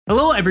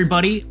Hello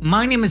everybody,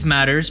 my name is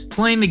Matters,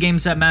 playing the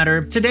games that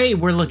matter. Today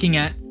we're looking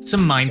at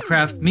some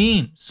Minecraft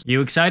memes. You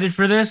excited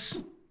for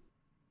this?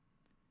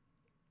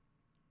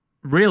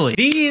 Really?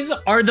 These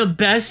are the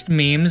best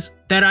memes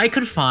that I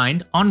could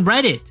find on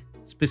Reddit,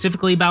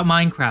 specifically about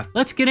Minecraft.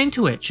 Let's get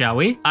into it, shall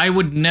we? I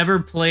would never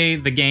play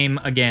the game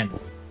again.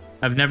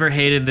 I've never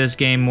hated this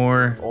game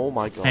more. Oh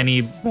my god.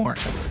 Anymore.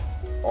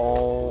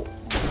 Oh.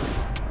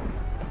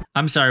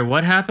 I'm sorry,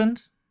 what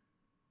happened?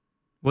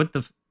 What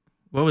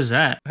was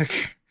that?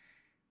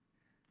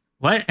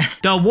 What?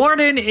 The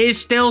warden is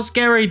still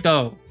scary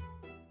though.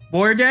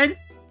 Warden?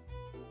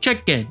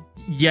 Chicken.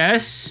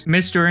 Yes,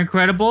 Mr.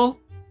 Incredible.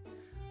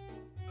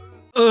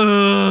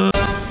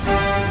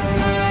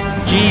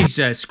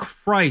 Jesus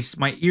Christ,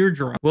 my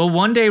eardrum. Will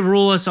one day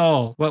rule us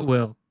all. What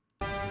will?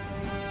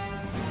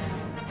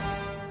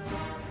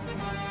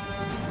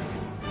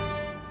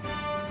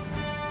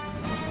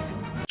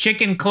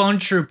 Chicken clone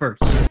troopers.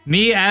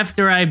 Me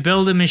after I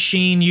build a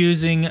machine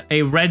using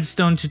a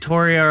redstone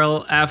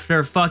tutorial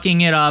after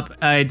fucking it up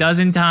a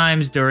dozen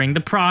times during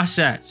the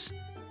process.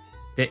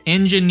 The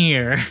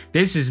engineer.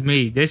 This is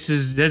me. That's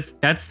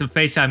the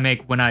face I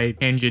make when I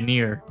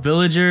engineer.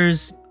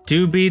 Villagers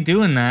do be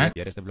doing that.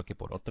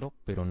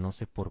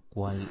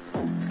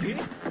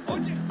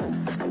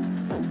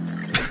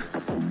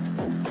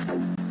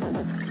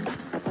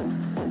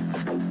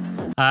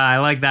 I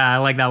like that. I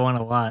like that one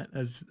a lot.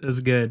 That's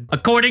good.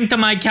 According to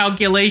my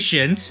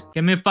calculations,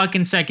 give me a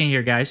fucking second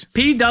here, guys.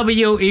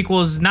 PW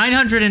equals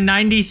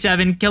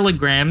 997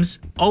 kilograms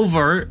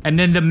over, and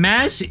then the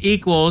mass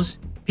equals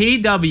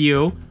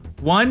PW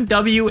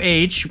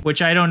 1WH,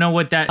 which I don't know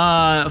what that,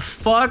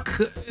 fuck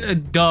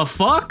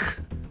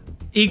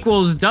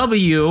equals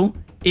W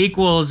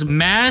equals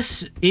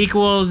mass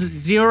equals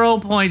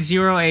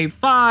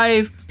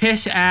 0.085,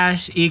 piss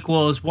ass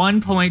equals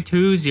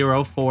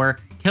 1.204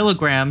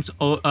 kilograms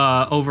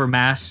over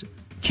mass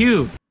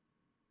cube.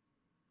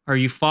 Are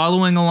you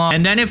following along?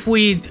 And then if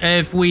we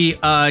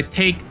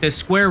take the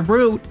square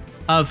root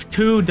of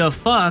 2 the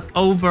fuck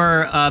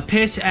over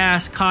piss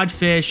ass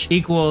codfish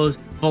equals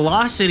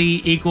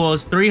velocity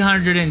equals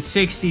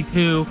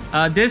 362.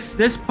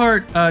 This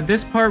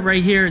part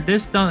right here,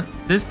 this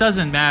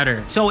doesn't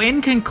matter. So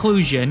in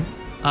conclusion,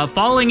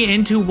 falling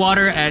into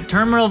water at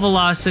terminal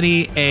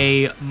velocity,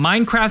 a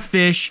Minecraft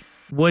fish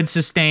would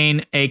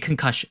sustain a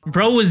concussion.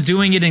 Bro was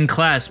doing it in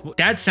class.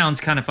 That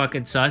sounds kind of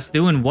fucking sus.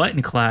 Doing what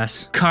in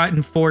class? Caught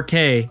in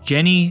 4K.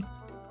 Jenny,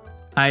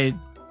 I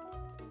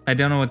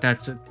don't know what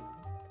that's.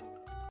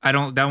 That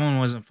one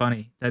wasn't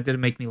funny. That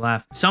didn't make me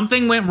laugh.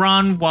 Something went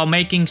wrong while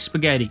making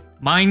spaghetti.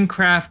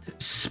 Minecraft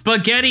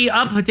spaghetti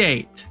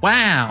update.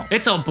 Wow,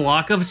 it's a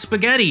block of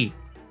spaghetti.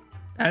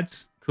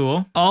 That's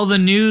cool. All the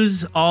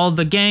news, all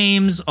the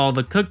games, all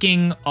the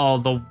cooking, all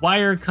the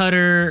wire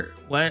cutter,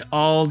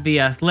 all the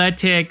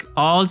athletic,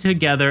 all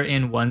together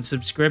in one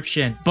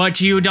subscription.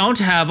 But you don't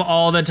have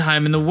all the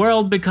time in the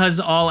world because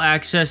all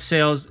access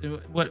sales.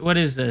 What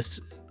is this?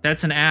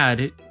 That's an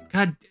ad.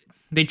 God,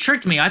 they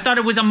tricked me. I thought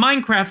it was a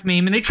Minecraft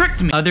meme and they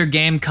tricked me. Other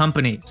game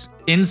companies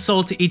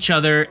insult each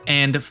other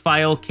and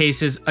file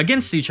cases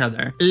against each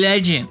other.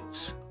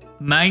 Legends.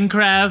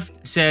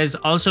 Minecraft says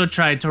also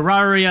try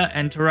Terraria,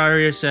 and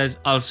Terraria says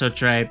also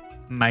try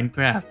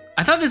Minecraft.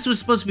 I thought this was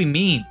supposed to be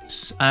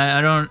memes.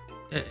 I don't.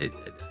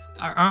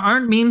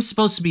 Aren't memes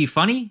supposed to be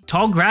funny?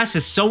 Tall grass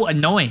is so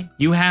annoying.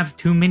 You have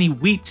too many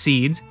wheat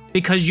seeds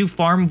because you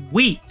farm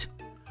wheat.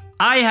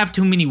 I have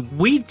too many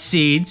wheat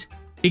seeds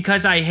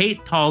because I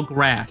hate tall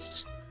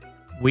grass.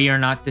 We are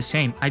not the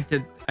same. I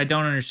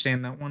don't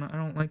understand that one. I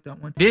don't like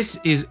that one. This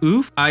is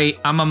oof.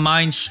 I'm a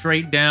mine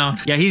straight down.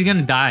 Yeah, he's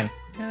gonna die.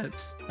 Yeah,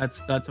 that's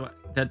what.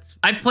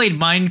 I've played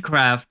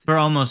Minecraft for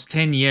almost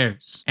 10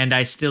 years and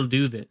I still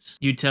do this.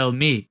 You tell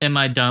me, am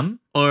I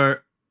dumb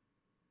or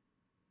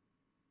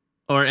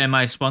am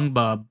I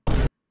SpongeBob?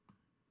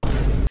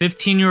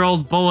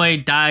 15-year-old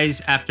boy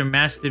dies after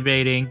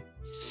masturbating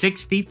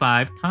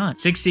 65 times.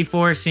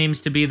 64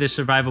 seems to be the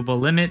survivable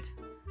limit.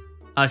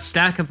 A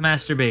stack of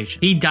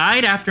masturbation. He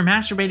died after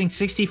masturbating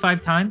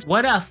 65 times?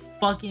 What a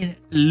fucking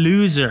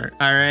loser.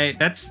 All right,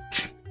 that's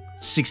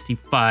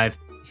 65.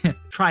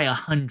 Try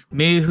 100.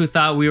 Me who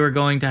thought we were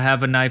going to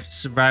have a nice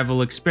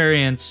survival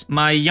experience.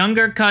 My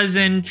younger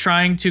cousin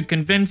trying to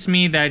convince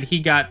me that he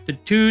got the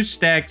 2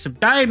 stacks of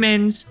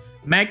diamonds,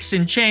 max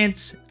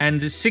enchants, and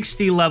the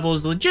 60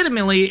 levels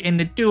legitimately in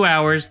the 2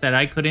 hours that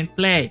I couldn't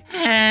play.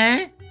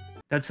 Huh?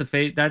 That's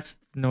the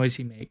noise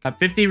he makes.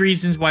 50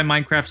 reasons why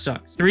Minecraft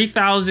sucks.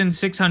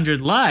 3,600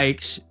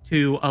 likes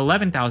to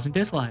 11,000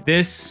 dislikes.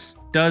 This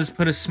does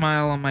put a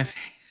smile on my face.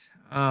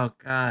 Oh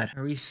god.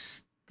 Are we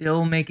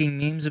still making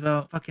memes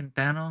about fucking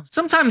Thanos?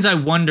 Sometimes I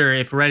wonder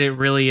if Reddit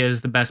really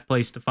is the best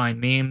place to find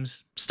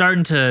memes.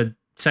 Starting to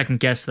second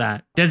guess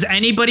that. Does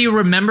anybody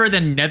remember the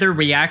Nether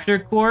reactor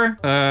core?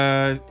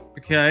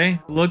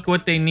 Okay. Look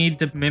what they need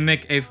to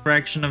mimic a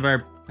fraction of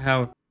our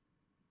power.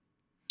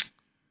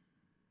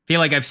 Feel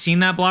like I've seen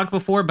that block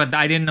before, but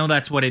I didn't know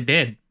that's what it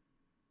did.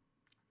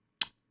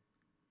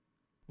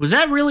 Was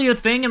that really a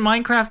thing in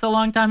Minecraft a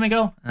long time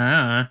ago?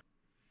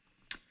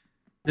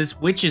 This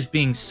witch is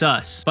being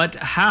sus. But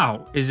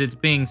how is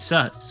it being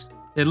sus?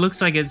 It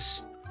looks like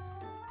it's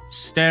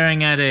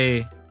staring at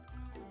a...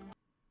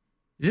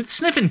 Is it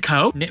sniffing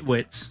coke?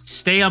 Nitwits.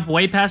 Stay up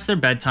way past their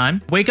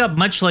bedtime. Wake up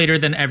much later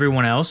than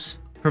everyone else.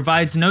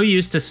 Provides no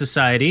use to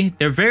society.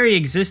 Their very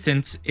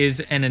existence is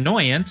an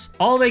annoyance.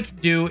 All they can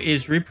do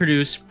is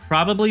reproduce,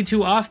 probably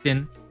too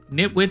often.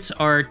 Nitwits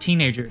are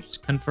teenagers.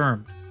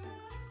 Confirmed.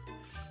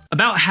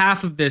 About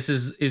half of this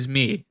is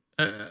me.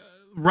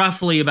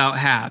 Roughly about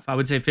half. I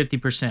would say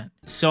 50%.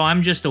 So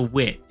I'm just a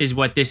wit, is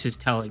what this is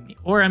telling me.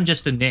 Or I'm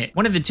just a nit.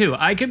 One of the two.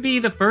 I could be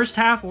the first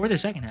half or the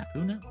second half.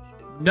 Who knows?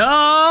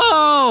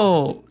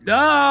 No!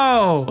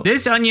 No!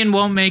 This onion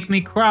won't make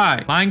me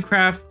cry.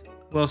 Minecraft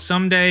will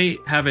someday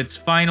have its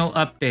final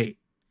update.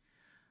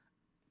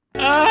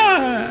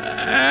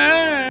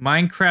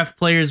 Minecraft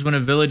players when a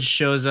village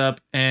shows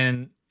up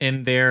and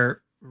in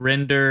their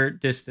render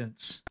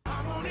distance.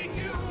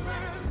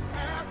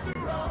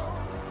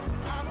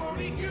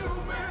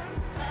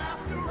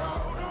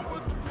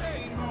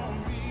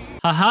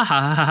 Ha ha ha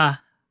ha ha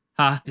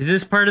ha. Is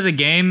this part of the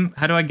game?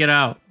 How do I get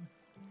out?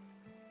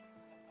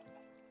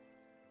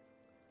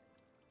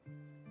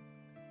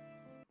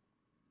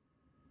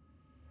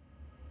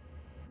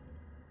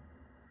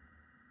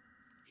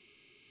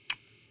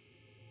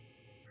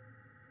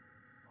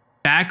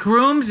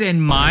 Backrooms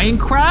in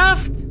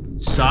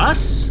Minecraft?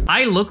 Sus?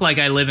 I look like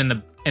I live in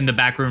the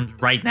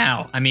backrooms right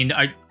now. I mean,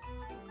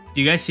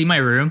 do you guys see my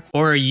room?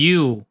 Or are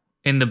you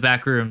in the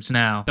backrooms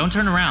now? Don't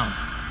turn around.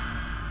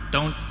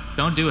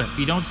 Don't do it. If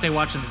you don't stay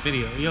watching this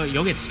video,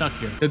 you'll get stuck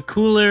here. The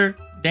cooler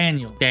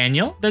Daniel.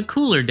 Daniel? The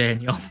cooler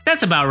Daniel.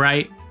 That's about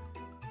right.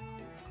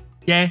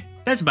 Yeah,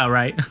 that's about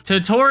right.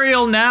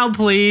 Tutorial now,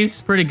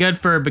 please. Pretty good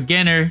for a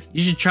beginner.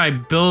 You should try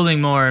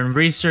building more and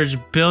research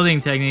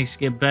building techniques to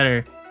get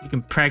better. You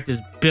can practice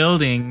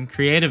building in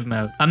creative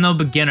mode. I'm no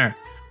beginner.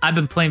 I've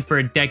been playing for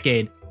a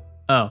decade.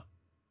 Oh.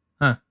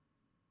 Huh.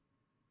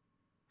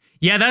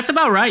 Yeah, that's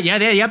about right. Yeah,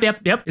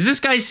 yep. Is this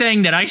guy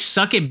saying that I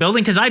suck at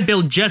building? Because I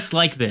build just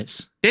like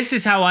this. This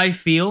is how I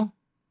feel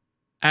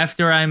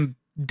after I'm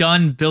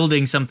done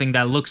building something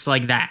that looks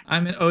like that.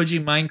 I'm an OG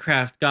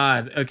Minecraft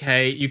god,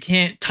 okay? You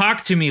can't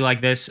talk to me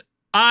like this.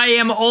 I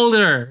am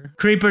older.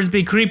 Creepers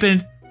be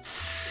creeping.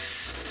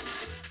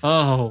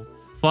 Oh,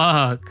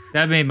 fuck.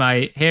 That made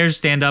my hair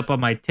stand up on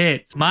my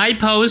tits. My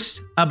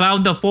post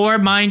about the 4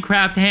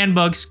 Minecraft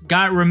handbooks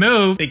got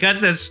removed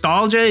because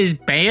nostalgia is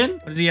banned?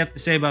 What does he have to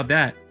say about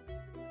that?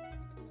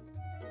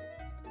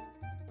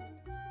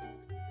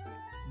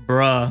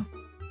 Bruh.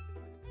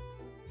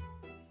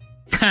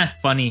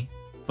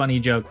 Funny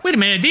joke. Wait a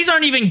minute, these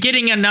aren't even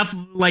getting enough,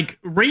 like,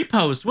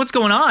 reposts. What's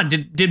going on?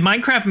 Did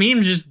Minecraft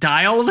memes just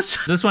die all of a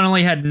sudden? This one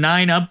only had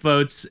 9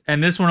 upvotes,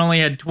 and this one only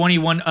had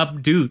 21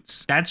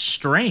 updoots. That's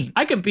strange.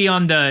 I could be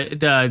on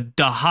the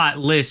hot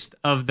list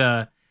of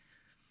the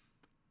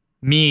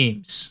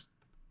memes.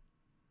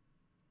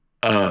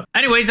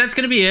 Anyways, that's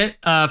gonna be it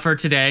for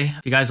today.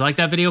 If you guys like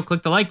that video,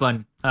 click the like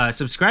button.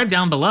 Subscribe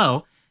down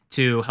below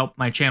to help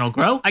my channel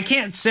grow. I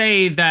can't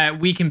say that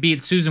we can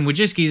beat Susan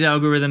Wojcicki's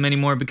algorithm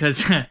anymore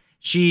because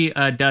she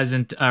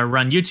doesn't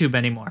run YouTube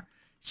anymore.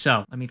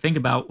 So let me think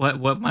about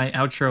what my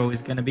outro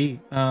is gonna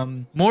be.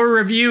 More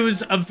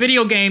reviews of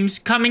video games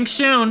coming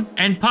soon,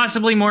 and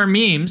possibly more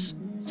memes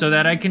so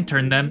that I can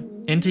turn them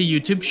into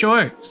YouTube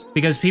shorts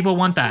because people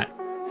want that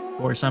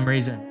for some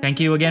reason. Thank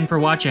you again for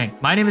watching.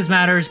 My name is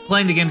Matters,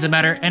 playing the games that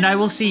matter, and I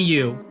will see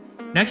you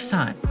next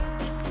time.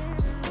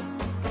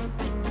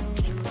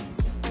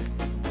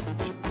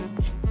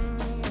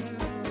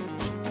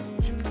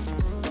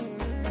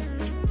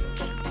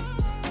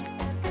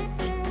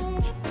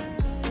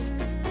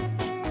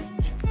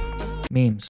 Memes.